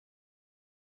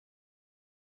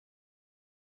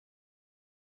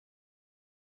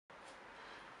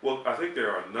Well, I think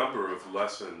there are a number of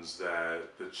lessons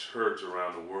that the church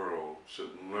around the world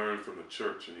should learn from the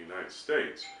church in the United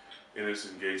States in its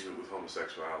engagement with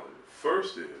homosexuality.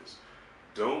 First is,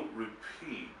 don't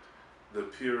repeat the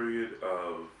period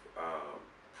of uh,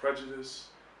 prejudice,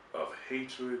 of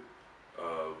hatred,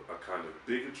 of a kind of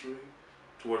bigotry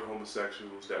toward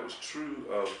homosexuals that was true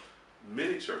of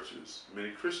many churches, many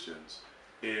Christians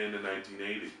in the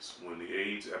 1980s when the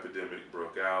AIDS epidemic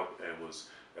broke out and was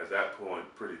at that point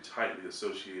pretty tightly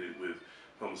associated with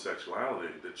homosexuality.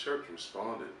 The church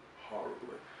responded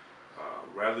horribly.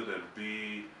 Rather than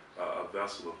be a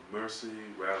vessel of mercy,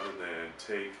 rather than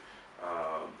take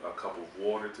a cup of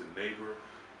water to neighbor,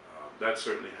 that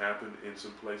certainly happened in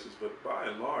some places, but by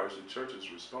and large, the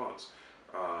church's response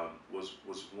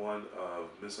was one of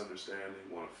misunderstanding,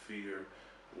 one of fear,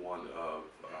 one of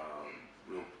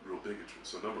real bigotry.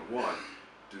 So number one,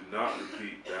 do not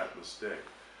repeat that mistake.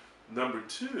 Number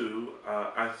two,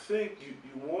 I think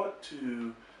you want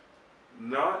to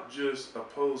not just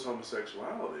oppose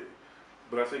homosexuality,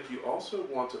 but I think you also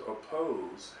want to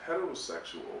oppose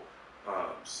heterosexual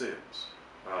sins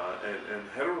and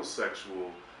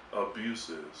heterosexual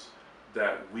abuses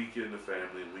that weaken the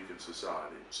family and weaken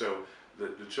society. So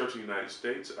the Church of the United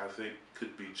States, I think,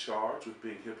 could be charged with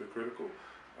being hypocritical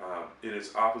in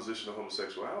its opposition to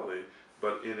homosexuality,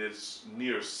 but in its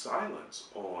near silence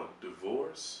on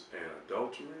divorce and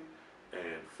adultery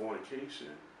and fornication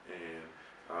and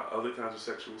other kinds of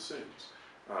sexual sins.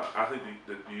 I think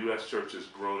the U.S. church has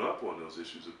grown up on those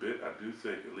issues a bit. I do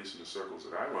think, at least in the circles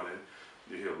that I run in,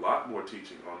 you hear a lot more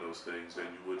teaching on those things than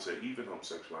you would say even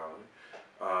homosexuality.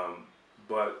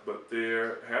 But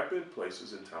there have been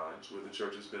places and times where the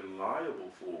church has been liable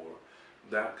for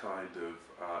that kind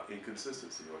of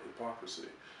inconsistency or hypocrisy.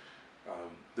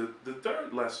 The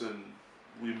third lesson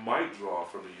we might draw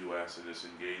from the U.S. in its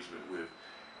engagement with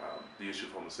the issue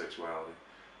of homosexuality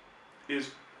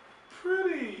is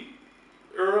pretty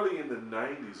early in the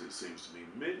 90s, it seems to me,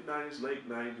 mid 90s, late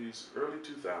 90s, early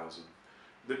 2000s,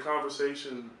 the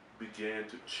conversation began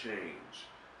to change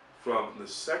from the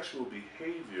sexual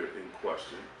behavior in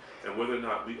question and whether or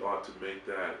not we ought to make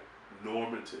that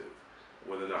normative,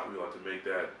 whether or not we ought to make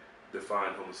that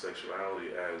define homosexuality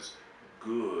as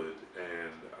good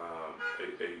and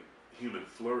a human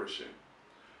flourishing.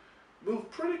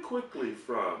 Move pretty quickly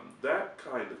from that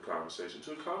kind of conversation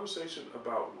to a conversation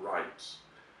about rights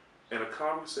and a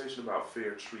conversation about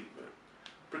fair treatment,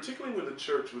 particularly when the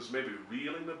church was maybe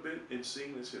reeling a bit in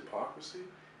seeing this hypocrisy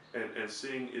and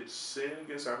seeing its sin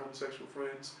against our homosexual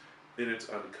friends in its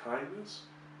unkindness.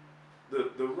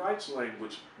 The rights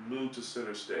language moved to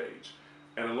center stage.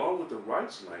 And along with the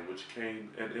rights language came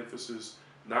an emphasis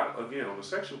not, again, on the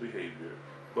sexual behavior,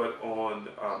 but on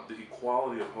the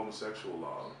equality of homosexual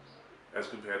love as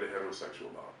compared to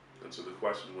heterosexual love. And so the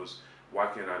question was, why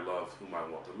can't I love whom I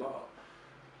want to love?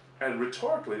 And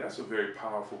rhetorically, that's a very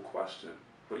powerful question.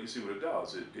 But you see what it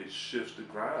does. It shifts the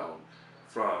ground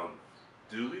from,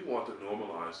 do we want to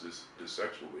normalize this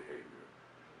sexual behavior,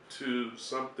 to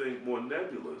something more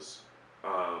nebulous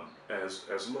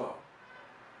as love.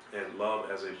 And love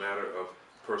as a matter of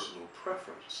personal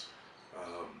preference.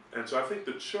 And so I think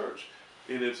the church,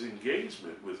 in its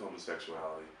engagement with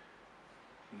homosexuality,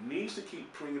 needs to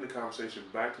keep bringing the conversation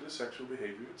back to the sexual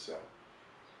behavior itself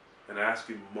and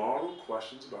asking moral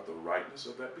questions about the rightness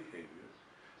of that behavior.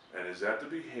 And is that the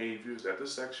behavior, is that the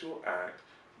sexual act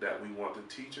that we want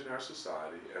to teach in our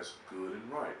society as good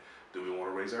and right? Do we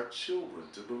want to raise our children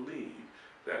to believe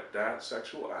that that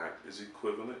sexual act is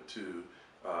equivalent to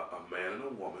a man and a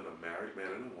woman, a married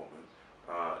man and a woman,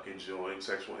 enjoying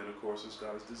sexual intercourse as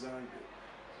God has designed it?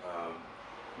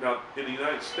 Now, in the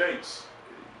United States,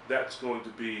 that's going to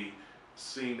be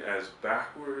seen as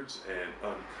backwards and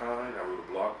unkind. I wrote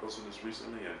a blog post on this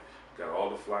recently and got all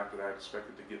the flack that I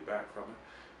expected to get back from it.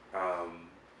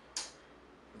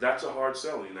 That's a hard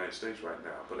sell in the United States right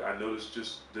now. But I noticed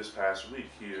just this past week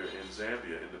here in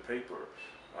Zambia in the paper,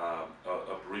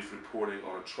 a brief reporting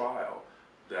on a trial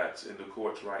that's in the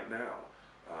courts right now,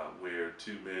 where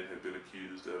two men have been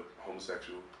accused of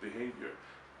homosexual behavior.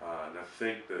 And I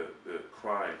think the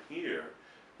crime here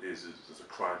is a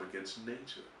crime against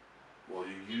nature. Well,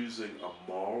 you're using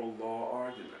a moral law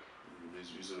argument.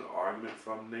 You're using an argument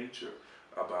from nature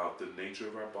about the nature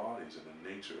of our bodies and the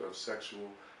nature of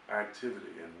sexual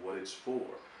activity and what it's for.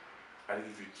 I think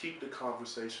if you keep the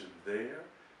conversation there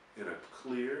in a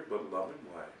clear but loving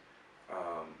way,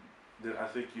 then I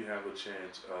think you have a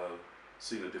chance of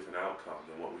seeing a different outcome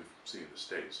than what we've seen in the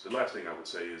States. The last thing I would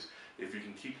say is, if you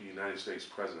can keep the United States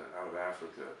president out of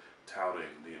Africa touting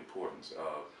the importance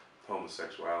of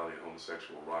homosexuality and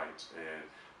homosexual rights and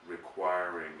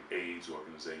requiring AIDS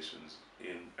organizations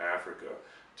in Africa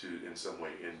to, in some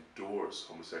way, endorse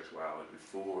homosexuality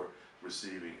before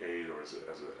receiving aid or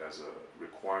as a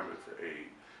requirement for aid,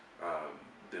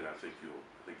 then I think you'll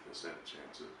stand a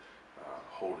chance of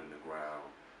holding the ground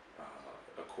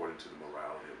according to the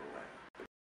morality of the land.